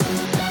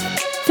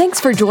Thanks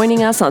for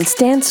joining us on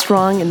Stand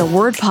Strong in the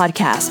Word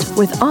podcast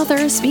with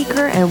author,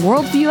 speaker, and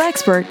worldview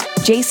expert,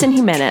 Jason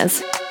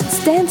Jimenez.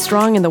 Stand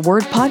Strong in the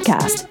Word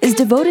podcast is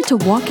devoted to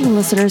walking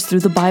listeners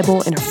through the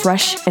Bible in a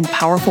fresh and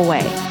powerful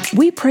way.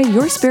 We pray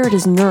your spirit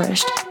is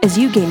nourished as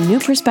you gain new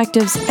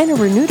perspectives and a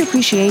renewed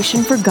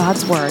appreciation for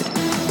God's Word.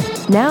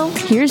 Now,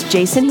 here's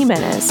Jason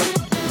Jimenez.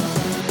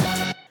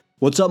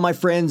 What's up, my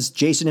friends?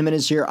 Jason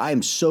Jimenez here. I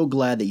am so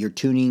glad that you're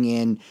tuning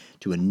in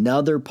to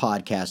another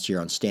podcast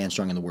here on Stand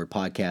Strong in the Word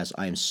podcast.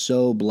 I am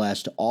so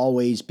blessed to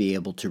always be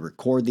able to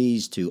record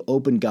these, to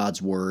open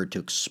God's Word, to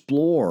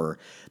explore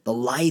the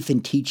life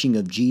and teaching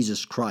of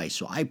Jesus Christ.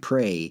 So I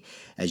pray,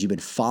 as you've been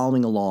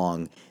following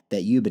along,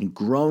 that you've been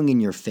growing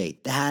in your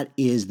faith. That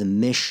is the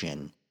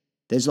mission.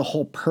 There's the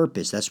whole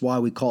purpose. That's why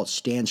we call it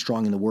Stand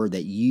Strong in the Word,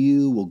 that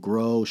you will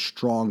grow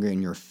stronger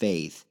in your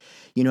faith.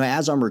 You know,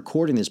 as I'm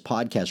recording this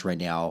podcast right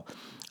now,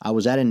 I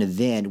was at an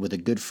event with a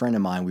good friend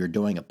of mine. We were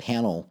doing a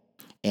panel,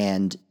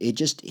 and it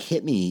just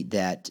hit me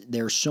that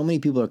there are so many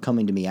people that are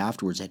coming to me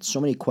afterwards that had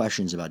so many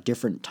questions about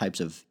different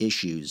types of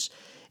issues,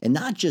 and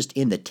not just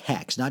in the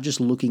text, not just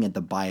looking at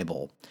the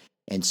Bible.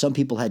 And some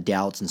people had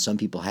doubts, and some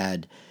people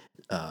had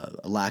a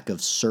lack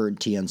of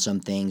certainty on some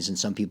things, and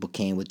some people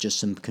came with just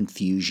some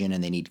confusion,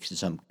 and they need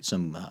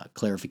some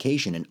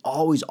clarification. And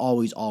always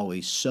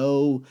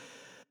so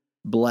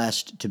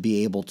blessed to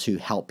be able to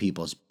help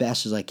people as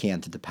best as I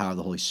can through the power of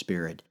the Holy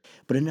Spirit.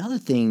 But another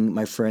thing,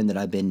 my friend, that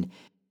I've been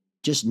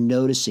just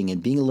noticing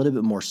and being a little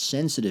bit more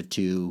sensitive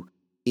to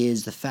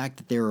is the fact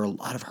that there are a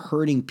lot of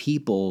hurting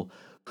people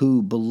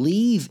who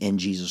believe in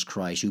Jesus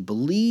Christ, who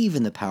believe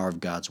in the power of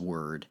God's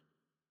Word,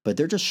 but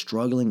they're just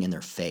struggling in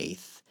their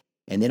faith,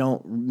 and they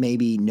don't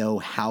maybe know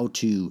how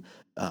to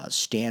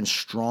stand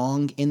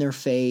strong in their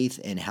faith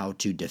and how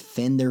to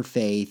defend their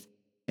faith.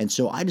 And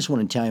so I just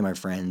want to tell you, my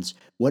friends,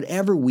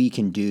 whatever we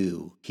can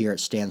do here at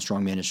Stand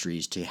Strong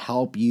Ministries to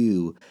help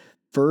you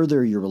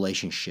further your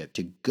relationship,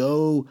 to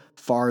go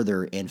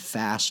farther and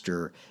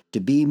faster,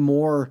 to be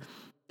more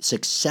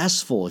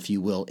successful, if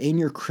you will, in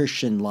your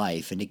Christian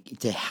life, and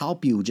to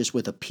help you just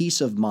with a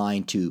peace of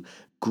mind to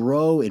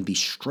grow and be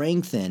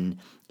strengthened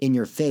in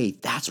your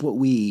faith, that's what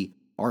we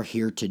are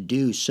here to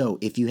do. So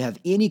if you have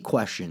any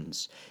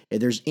questions, if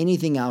there's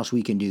anything else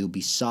we can do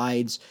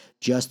besides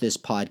just this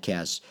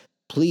podcast,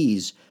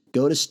 please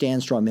go to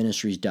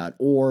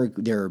standstrongministries.org.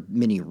 There are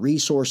many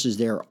resources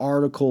there,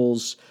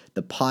 articles,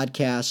 the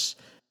podcasts,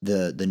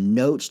 the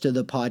notes to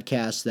the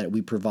podcasts that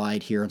we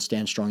provide here on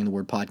Stand Strong in the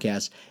Word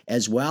podcast,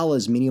 as well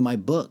as many of my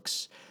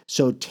books.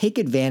 So take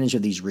advantage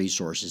of these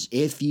resources.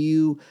 If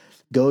you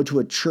go to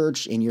a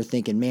church and you're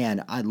thinking,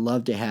 man, I'd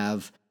love to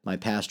have my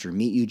pastor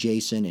meet you,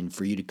 Jason, and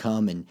for you to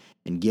come and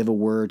give a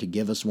word, to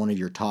give us one of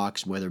your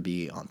talks, whether it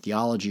be on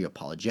theology,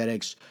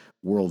 apologetics,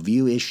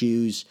 worldview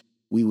issues,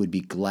 we would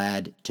be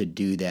glad to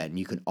do that. And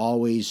you can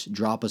always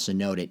drop us a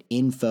note at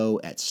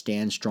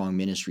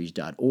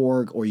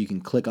info@standstrongministries.org, or you can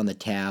click on the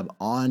tab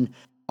on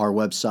our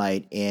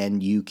website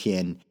and you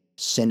can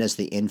send us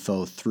the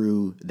info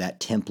through that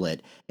template.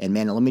 And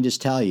man, let me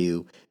just tell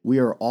you, we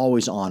are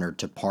always honored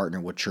to partner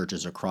with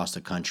churches across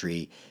the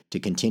country to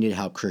continue to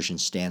help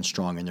Christians stand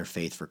strong in their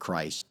faith for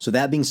Christ. So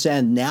that being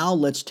said, now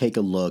let's take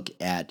a look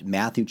at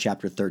Matthew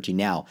chapter 13.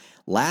 Now,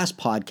 last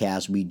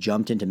podcast, we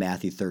jumped into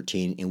Matthew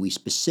 13 and we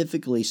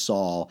specifically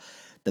saw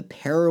the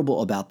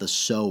parable about the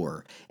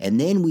sower. And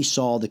then we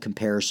saw the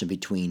comparison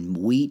between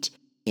wheat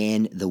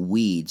and the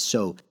weeds.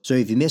 So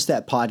if you missed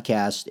that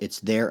podcast, it's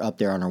there up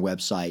there on our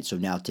website. So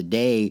now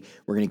today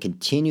we're going to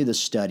continue the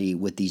study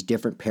with these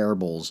different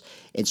parables.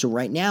 And so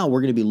right now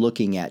we're going to be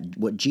looking at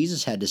what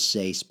Jesus had to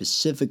say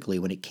specifically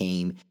when it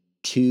came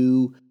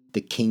to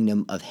the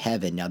kingdom of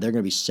heaven. Now there are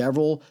going to be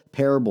several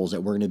parables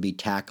that we're going to be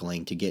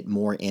tackling to get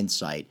more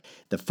insight.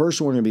 The first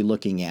one we're going to be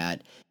looking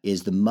at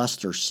is the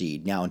mustard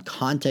seed. Now in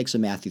context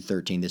of Matthew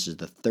 13, this is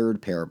the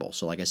third parable.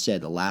 So like I said,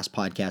 the last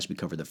podcast we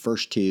covered the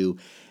first two.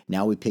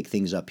 Now we pick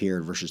things up here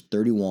in verses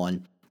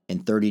 31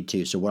 and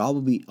 32. So what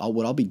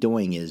I'll be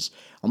doing is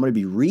I'm going to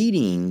be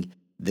reading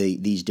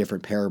these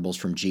different parables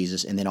from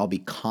Jesus, and then I'll be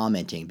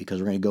commenting, because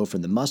we're going to go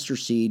from the mustard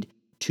seed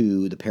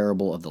to the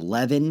parable of the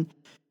leaven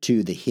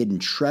to the hidden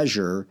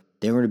treasure.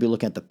 Then we're going to be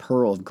looking at the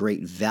pearl of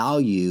great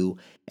value,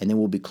 and then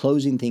we'll be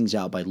closing things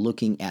out by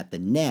looking at the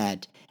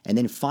net. And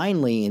then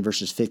finally, in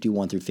verses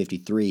 51 through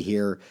 53,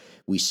 here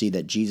we see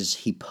that Jesus,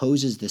 he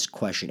poses this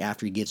question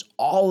after he gets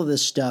all of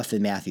this stuff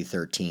in Matthew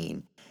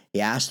 13. He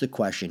asks the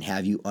question,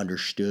 have you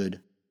understood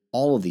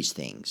all of these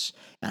things?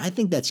 And I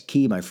think that's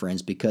key, my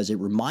friends, because it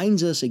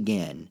reminds us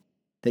again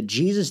that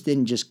Jesus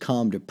didn't just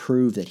come to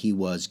prove that he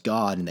was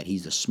God and that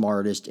he's the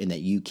smartest and that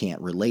you can't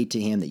relate to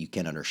him, that you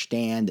can't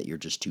understand, that you're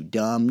just too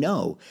dumb.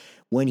 No,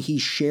 when he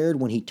shared,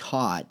 when he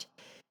taught,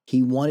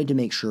 he wanted to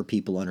make sure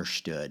people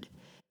understood.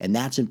 And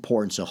that's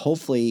important. So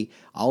hopefully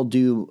I'll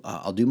do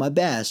my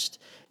best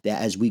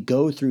that as we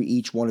go through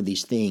each one of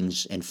these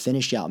things and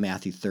finish out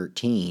Matthew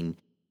 13,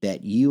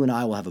 that you and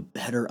I will have a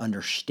better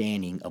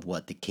understanding of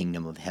what the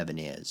kingdom of heaven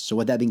is. So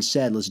with that being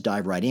said, let's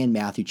dive right in.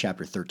 Matthew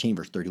chapter 13,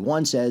 verse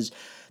 31 says,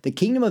 "The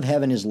kingdom of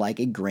heaven is like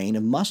a grain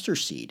of mustard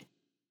seed,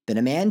 that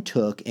a man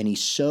took and he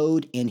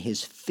sowed in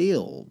his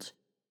field.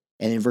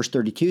 And in verse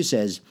 32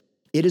 says,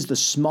 it is the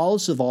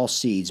smallest of all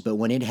seeds, but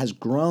when it has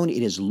grown,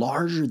 it is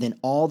larger than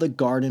all the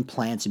garden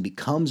plants and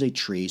becomes a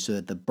tree, so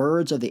that the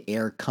birds of the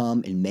air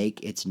come and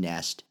make its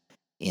nest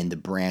in the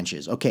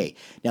branches. Okay,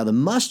 now the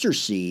mustard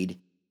seed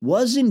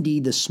was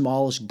indeed the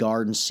smallest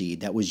garden seed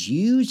that was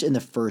used in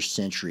the first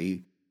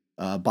century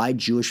by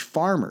Jewish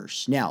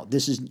farmers. Now,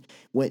 this is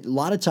what a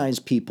lot of times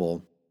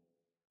people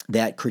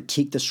that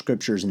critique the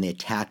scriptures and they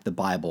attack the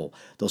Bible,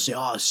 they'll say,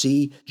 oh,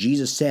 see,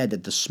 Jesus said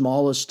that the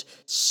smallest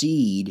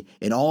seed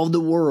in all of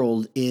the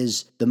world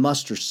is the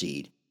mustard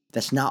seed.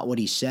 That's not what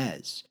he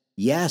says.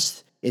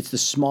 Yes, it's the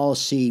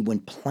smallest seed when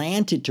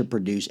planted to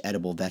produce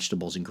edible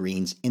vegetables and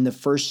greens in the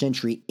first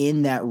century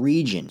in that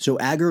region. So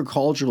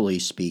agriculturally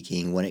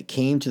speaking, when it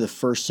came to the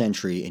first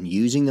century and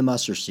using the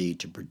mustard seed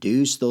to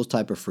produce those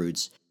type of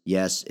fruits,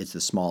 yes, it's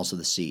the smallest of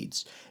the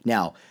seeds.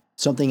 Now,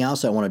 something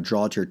else I want to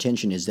draw to your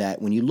attention is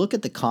that when you look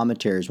at the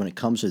commentaries when it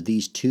comes to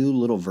these two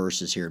little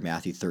verses here in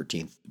Matthew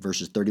 13,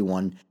 verses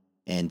 31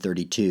 and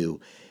 32,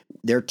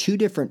 there are two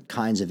different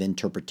kinds of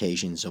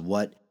interpretations of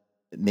what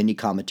many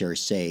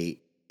commentaries say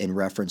in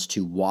reference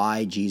to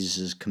why Jesus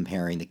is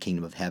comparing the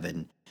kingdom of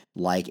heaven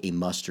like a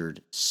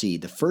mustard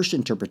seed. The first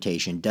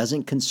interpretation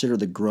doesn't consider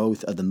the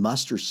growth of the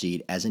mustard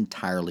seed as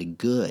entirely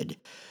good.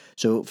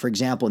 So, for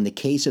example, in the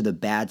case of the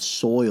bad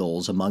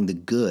soils among the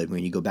good,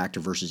 when you go back to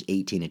verses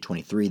 18 and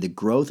 23, the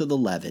growth of the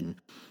leaven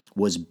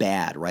was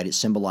bad, right? It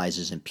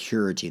symbolizes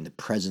impurity and the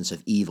presence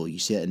of evil. You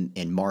see it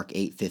in Mark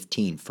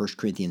 8:15, 1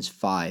 Corinthians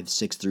 5,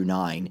 6 through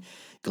 9,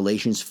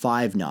 Galatians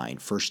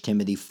 5:9, 1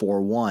 Timothy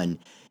 4:1,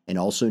 and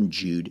also in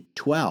Jude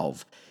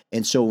 12.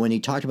 And so when he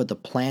talked about the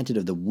planted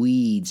of the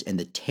weeds and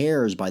the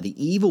tares by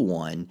the evil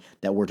one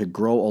that were to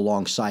grow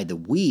alongside the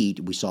wheat,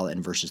 we saw that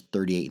in verses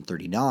 38 and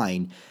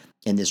 39,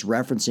 and this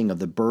referencing of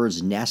the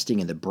birds nesting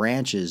in the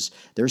branches,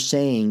 they're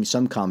saying,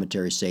 some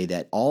commentaries say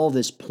that all of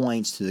this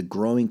points to the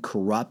growing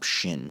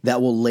corruption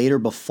that will later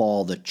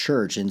befall the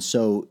church. And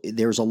so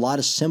there's a lot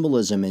of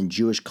symbolism in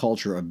Jewish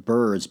culture of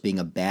birds being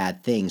a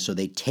bad thing. So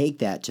they take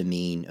that to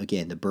mean,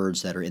 again, the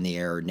birds that are in the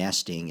air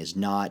nesting is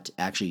not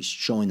actually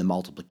showing the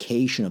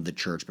multiplication of the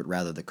church, but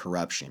rather the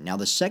corruption. Now,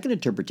 the second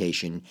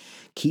interpretation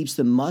keeps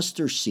the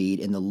mustard seed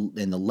in the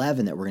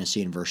leaven that we're going to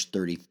see in verse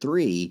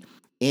 33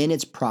 in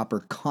its proper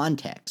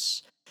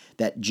context.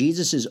 That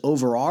Jesus'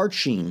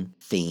 overarching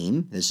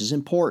theme, this is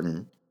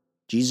important,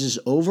 Jesus'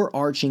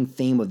 overarching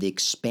theme of the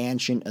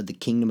expansion of the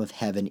kingdom of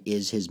heaven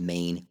is his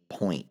main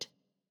point.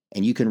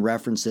 And you can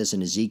reference this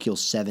in Ezekiel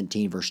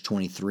 17, verse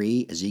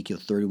 23, Ezekiel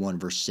 31,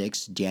 verse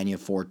 6, Daniel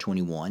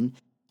 4:21.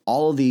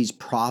 All of these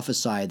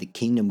prophesy the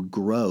kingdom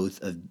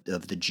growth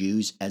of the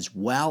Jews as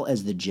well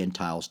as the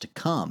Gentiles to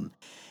come.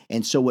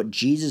 And so what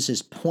Jesus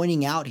is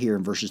pointing out here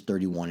in verses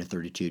 31 and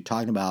 32,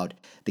 talking about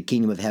the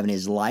kingdom of heaven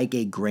is like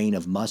a grain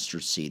of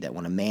mustard seed, that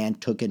when a man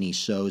took it and he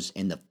sows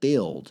in the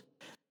field,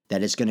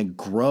 that it's going to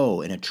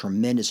grow in a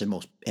tremendous and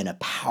in a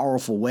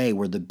powerful way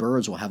where the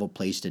birds will have a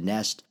place to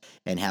nest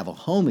and have a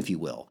home, if you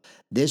will.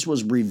 This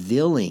was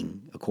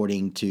revealing,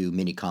 according to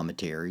many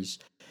commentaries,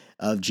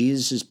 of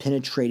Jesus'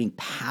 penetrating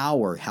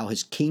power, how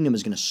his kingdom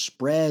is going to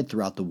spread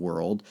throughout the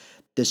world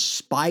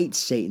despite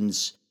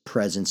Satan's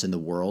presence in the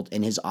world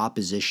and his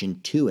opposition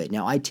to it.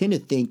 Now, I tend to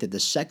think that the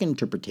second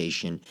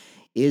interpretation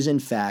is, in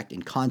fact,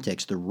 in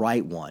context, the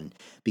right one,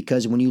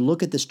 because when you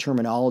look at this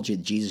terminology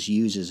that Jesus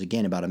uses,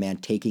 again, about a man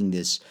taking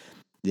this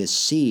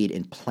seed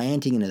and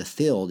planting it in the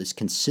field, it's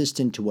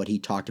consistent to what he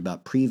talked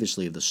about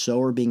previously of the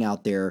sower being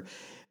out there,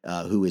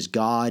 who is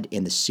God,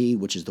 and the seed,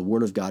 which is the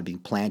word of God, being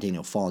planted and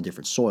it'll fall in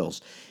different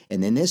soils.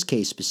 And in this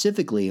case,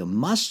 specifically a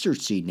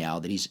mustard seed now,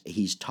 that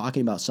he's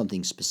talking about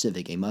something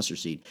specific, a mustard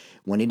seed,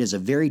 when it is a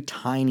very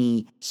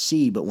tiny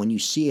seed, but when you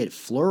see it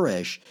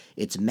flourish,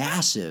 it's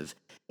massive.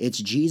 It's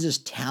Jesus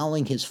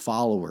telling his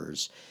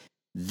followers,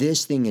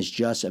 this thing is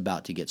just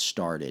about to get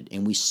started.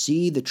 And we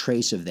see the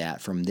trace of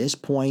that from this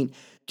point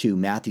to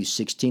Matthew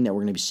 16 that we're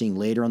going to be seeing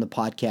later on the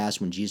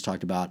podcast, when Jesus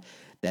talked about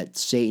that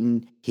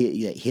Satan,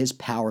 his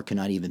power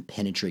cannot even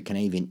penetrate, cannot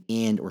even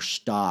end or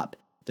stop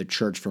the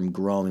church from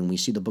growing. We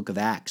see the book of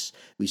Acts.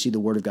 We see the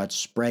word of God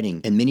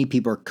spreading, and many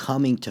people are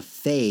coming to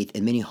faith,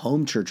 and many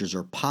home churches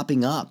are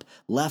popping up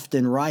left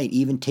and right,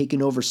 even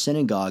taking over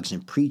synagogues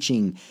and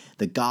preaching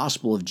the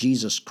gospel of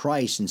Jesus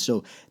Christ. And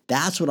so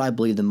that's what I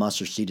believe the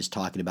mustard seed is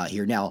talking about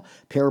here. Now,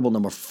 parable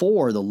number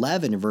 4, the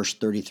leaven, in verse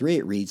 33,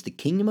 it reads, the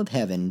kingdom of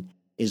heaven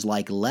is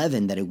like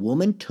leaven that a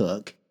woman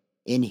took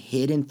and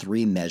hid in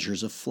 3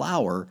 measures of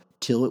flour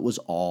till it was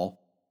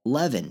all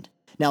leavened.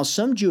 Now,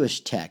 some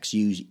Jewish texts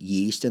use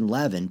yeast and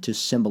leaven to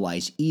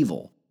symbolize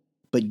evil.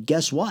 But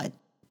guess what?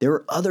 There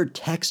are other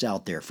texts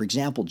out there. For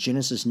example,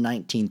 Genesis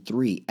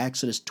 19:3,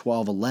 Exodus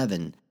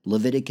 12:11,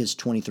 Leviticus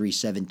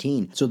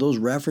 23:17. So those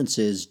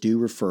references do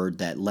refer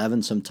that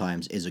leaven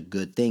sometimes is a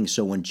good thing.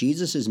 So when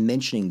Jesus is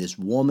mentioning this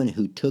woman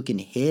who took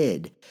and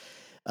hid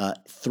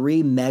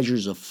 3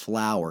 measures of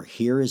flour,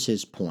 here is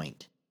his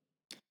point.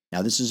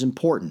 Now, this is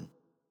important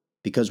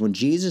because when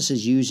Jesus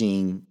is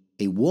using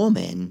a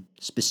woman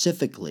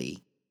specifically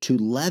to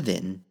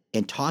leaven,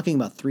 and talking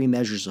about 3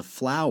 measures of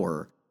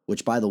flour,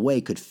 which, by the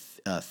way, could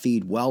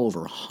feed well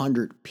over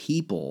 100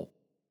 people,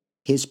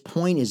 his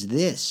point is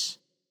this: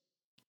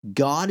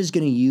 God is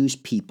going to use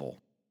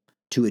people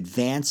to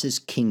advance his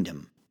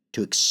kingdom,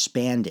 to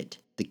expand it.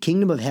 The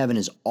kingdom of heaven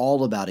is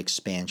all about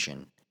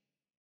expansion.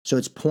 So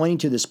it's pointing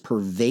to this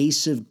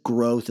pervasive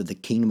growth of the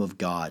kingdom of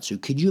God. So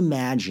could you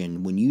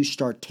imagine when you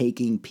start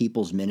taking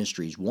people's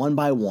ministries one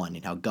by one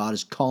and how God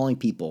is calling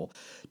people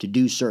to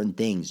do certain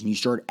things and you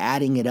start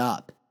adding it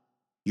up,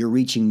 you're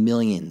reaching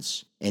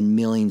millions and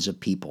millions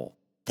of people.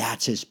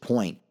 That's his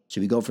point.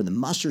 So we go from the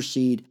mustard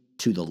seed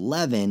to the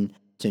leaven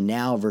to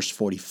now verse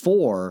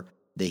 44,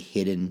 the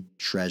hidden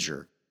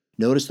treasure.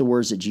 Notice the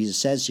words that Jesus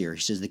says here.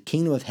 He says, the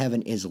kingdom of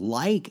heaven is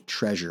like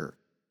treasure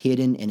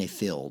hidden in a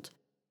field,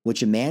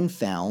 which a man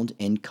found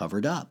and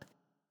covered up.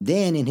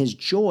 Then in his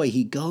joy,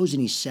 he goes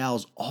and he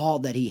sells all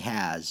that he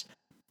has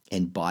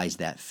and buys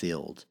that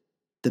field.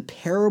 The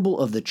parable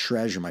of the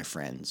treasure, my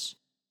friends,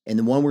 and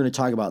the one we're going to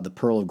talk about, the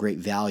pearl of great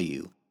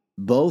value,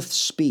 both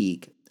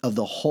speak of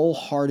the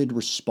wholehearted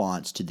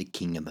response to the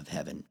kingdom of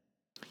heaven.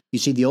 You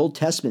see, the Old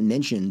Testament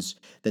mentions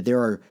that there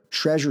are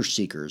treasure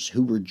seekers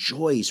who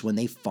rejoice when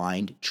they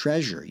find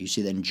treasure. You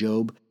see that in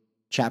Job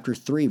chapter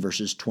 3,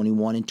 verses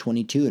 21 and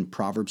 22, and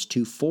Proverbs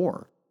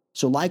 2:4.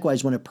 So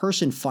likewise, when a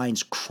person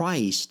finds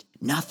Christ,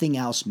 nothing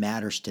else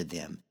matters to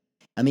them.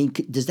 I mean,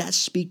 does that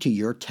speak to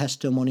your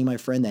testimony, my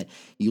friend, that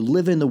you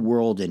live in the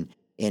world and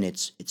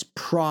it's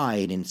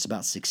pride and it's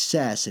about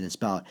success and it's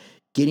about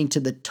getting to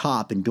the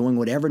top and doing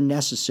whatever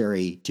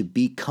necessary to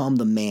become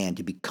the man,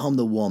 to become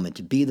the woman,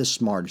 to be the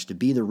smartest, to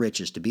be the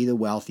richest, to be the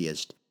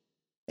wealthiest.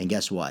 And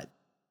guess what?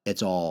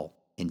 It's all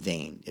in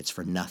vain. It's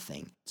for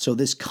nothing. So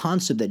this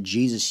concept that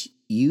Jesus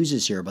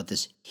uses here about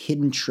this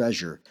hidden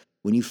treasure,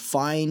 when you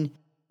find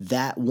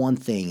that one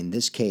thing, in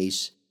this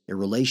case, a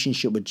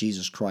relationship with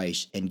Jesus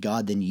Christ, and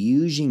God then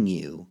using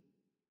you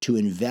to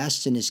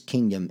invest in his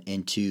kingdom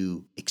and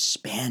to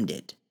expand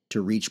it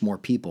to reach more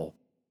people,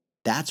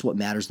 that's what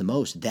matters the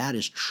most. That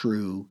is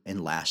true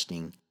and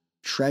lasting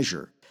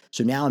treasure.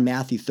 So now in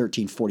Matthew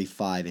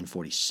 13:45 and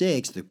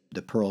 46,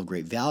 the pearl of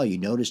great value,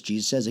 notice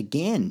Jesus says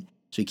again,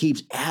 so he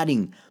keeps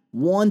adding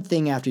one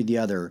thing after the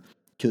other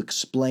to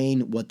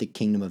explain what the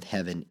kingdom of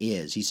heaven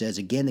is. He says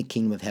again, the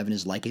kingdom of heaven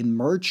is like a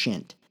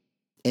merchant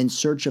in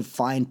search of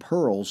fine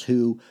pearls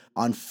who,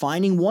 on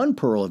finding one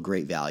pearl of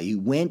great value,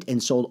 went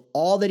and sold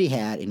all that he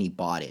had and he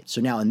bought it.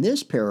 So now in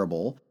this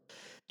parable,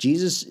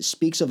 Jesus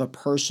speaks of a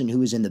person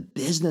who is in the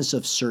business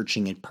of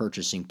searching and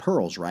purchasing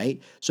pearls,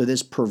 right? So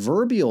this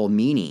proverbial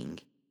meaning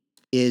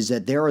is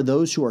that there are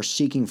those who are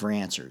seeking for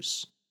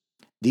answers.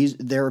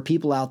 There are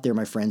people out there,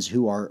 my friends,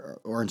 who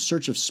are in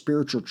search of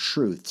spiritual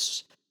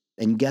truths.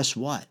 And guess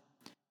what?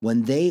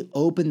 When they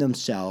open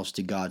themselves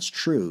to God's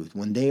truth,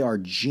 when they are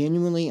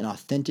genuinely and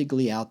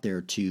authentically out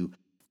there to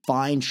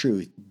find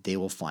truth, they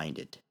will find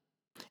it.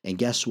 And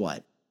guess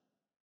what?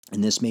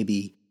 And this may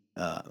be,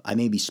 I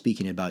may be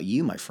speaking about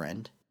you, my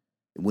friend.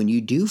 When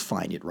you do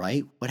find it,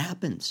 right, what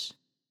happens?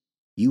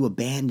 You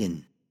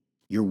abandon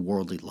your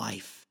worldly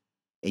life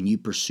and you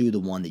pursue the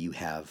one that you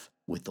have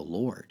with the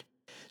Lord.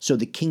 So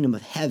the kingdom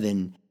of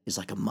heaven is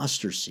like a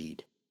mustard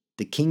seed.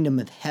 The kingdom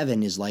of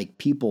heaven is like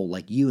people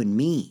like you and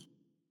me,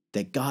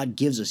 that God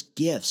gives us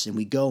gifts and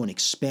we go and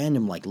expand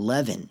them like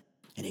leaven,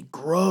 and it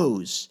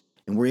grows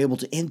and we're able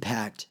to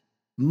impact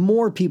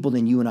more people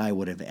than you and I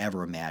would have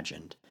ever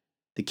imagined.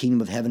 The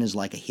kingdom of heaven is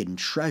like a hidden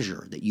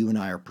treasure that you and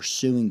I are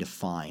pursuing to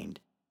find.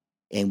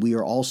 And we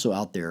are also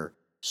out there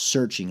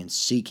searching and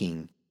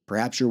seeking.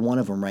 Perhaps you're one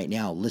of them right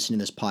now, listening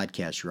to this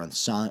podcast. You're on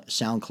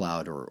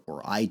SoundCloud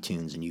or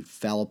iTunes, and you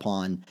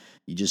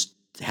just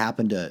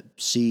happened to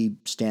see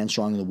Stand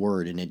Strong in the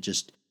Word, and it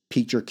just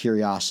piqued your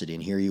curiosity,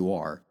 and here you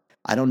are.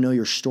 I don't know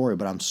your story,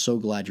 but I'm so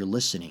glad you're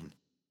listening.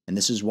 And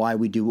this is why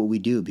we do what we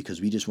do,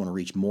 because we just want to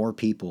reach more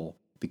people,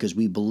 because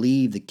we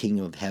believe the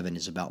kingdom of heaven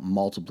is about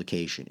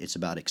multiplication. It's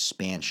about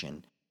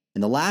expansion.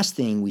 And the last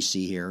thing we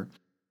see here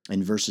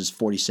in verses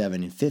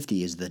 47 and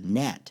 50 is the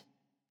net.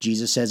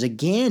 Jesus says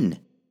again,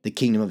 the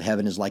kingdom of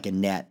heaven is like a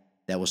net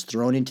that was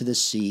thrown into the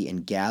sea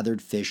and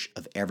gathered fish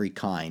of every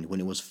kind. When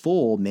it was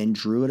full, men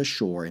drew it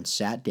ashore and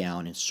sat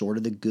down and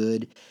sorted the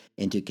good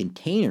into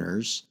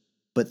containers,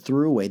 but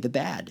threw away the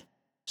bad.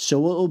 So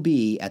it will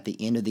be at the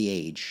end of the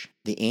age.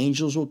 The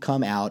angels will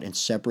come out and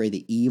separate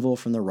the evil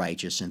from the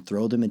righteous and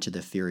throw them into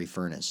the fiery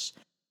furnace.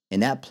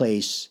 In that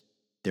place,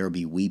 there will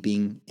be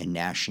weeping and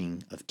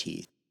gnashing of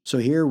teeth. So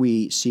here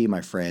we see,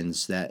 my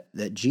friends,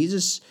 that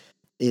Jesus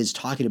is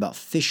talking about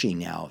fishing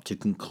now to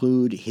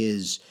conclude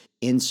his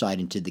insight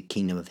into the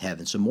kingdom of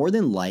heaven. So more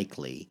than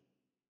likely,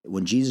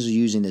 when Jesus is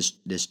using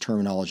this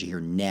terminology here,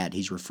 net,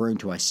 he's referring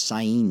to a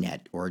seine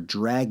net or a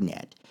drag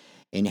net.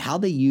 And how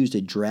they used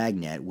a drag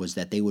net was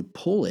that they would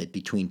pull it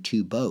between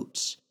two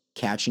boats,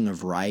 catching a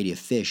variety of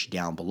fish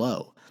down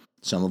below.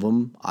 Some of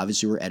them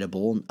obviously were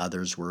edible and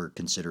others were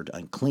considered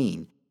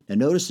unclean. Now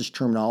notice this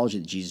terminology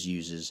that Jesus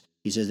uses.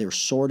 He says they were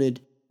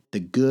sorted the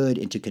good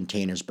into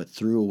containers but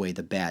threw away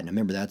the bad. Now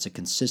remember, that's a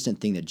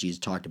consistent thing that Jesus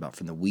talked about,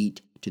 from the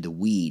wheat to the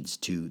weeds,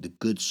 to the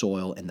good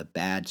soil and the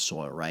bad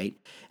soil, right?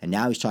 And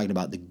now he's talking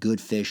about the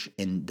good fish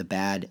and the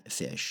bad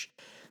fish.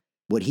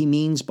 What he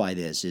means by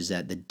this is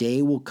that the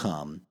day will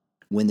come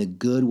when the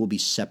good will be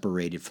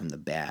separated from the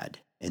bad.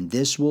 And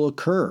this will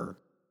occur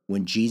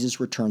when Jesus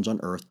returns on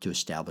earth to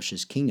establish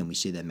his kingdom. We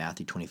see that in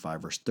Matthew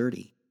 25, verse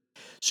 30.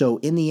 So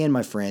in the end,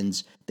 my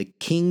friends, the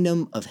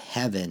kingdom of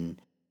heaven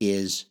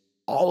is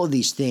all of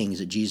these things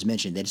that Jesus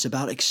mentioned, that it's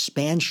about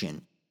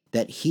expansion,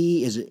 that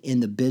he is in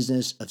the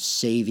business of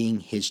saving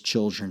his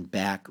children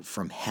back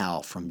from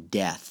hell, from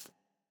death,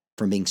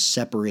 from being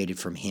separated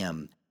from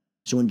him.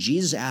 So when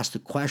Jesus asked the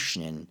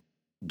question,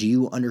 do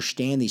you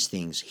understand these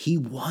things? He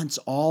wants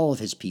all of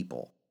his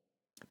people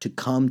to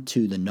come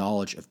to the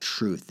knowledge of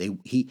truth.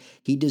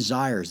 He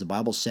desires, the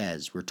Bible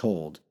says, we're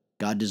told,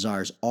 God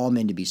desires all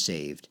men to be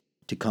saved,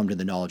 to come to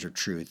the knowledge of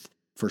truth.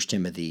 1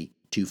 Timothy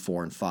 2,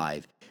 4, and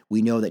 5.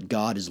 We know that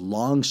God is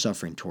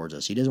long-suffering towards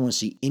us. He doesn't want to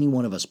see any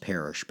one of us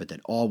perish, but that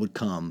all would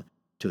come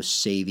to a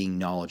saving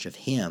knowledge of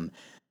him.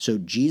 So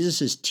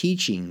Jesus'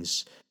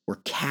 teachings were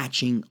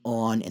catching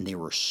on and they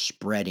were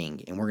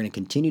spreading. And we're going to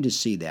continue to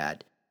see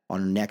that on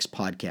our next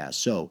podcast.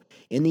 So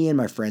in the end,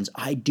 my friends,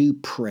 I do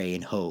pray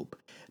and hope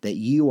that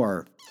you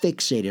are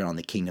fixated on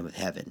the kingdom of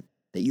heaven,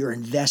 that you're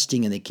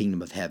investing in the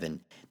kingdom of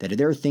heaven, that if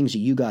there are things that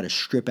you got to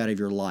strip out of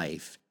your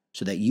life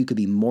so that you could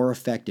be more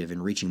effective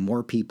in reaching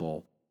more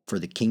people for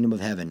the kingdom of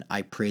heaven,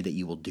 I pray that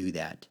you will do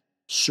that.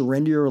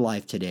 Surrender your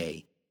life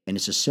today. And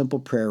it's a simple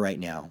prayer right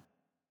now.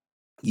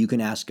 You can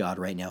ask God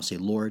right now, say,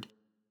 Lord,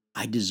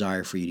 I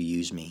desire for you to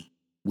use me.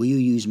 Will you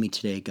use me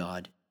today,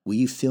 God? Will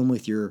you fill me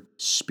with your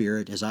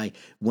spirit? As I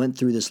went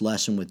through this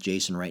lesson with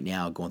Jason right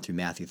now, going through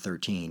Matthew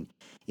 13,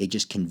 it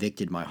just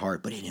convicted my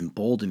heart, but it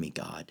emboldened me,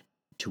 God,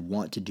 to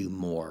want to do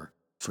more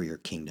for your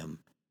kingdom.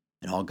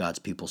 And all God's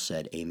people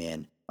said,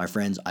 amen. My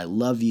friends, I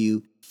love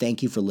you.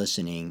 Thank you for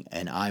listening,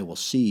 and I will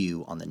see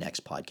you on the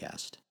next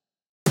podcast.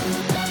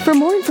 For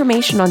more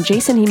information on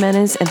Jason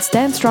Jimenez and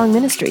Stand Strong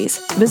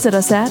Ministries, visit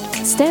us at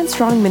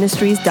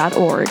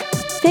standstrongministries.org.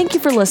 Thank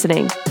you for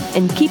listening,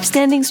 and keep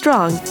standing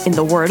strong in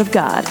the Word of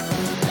God.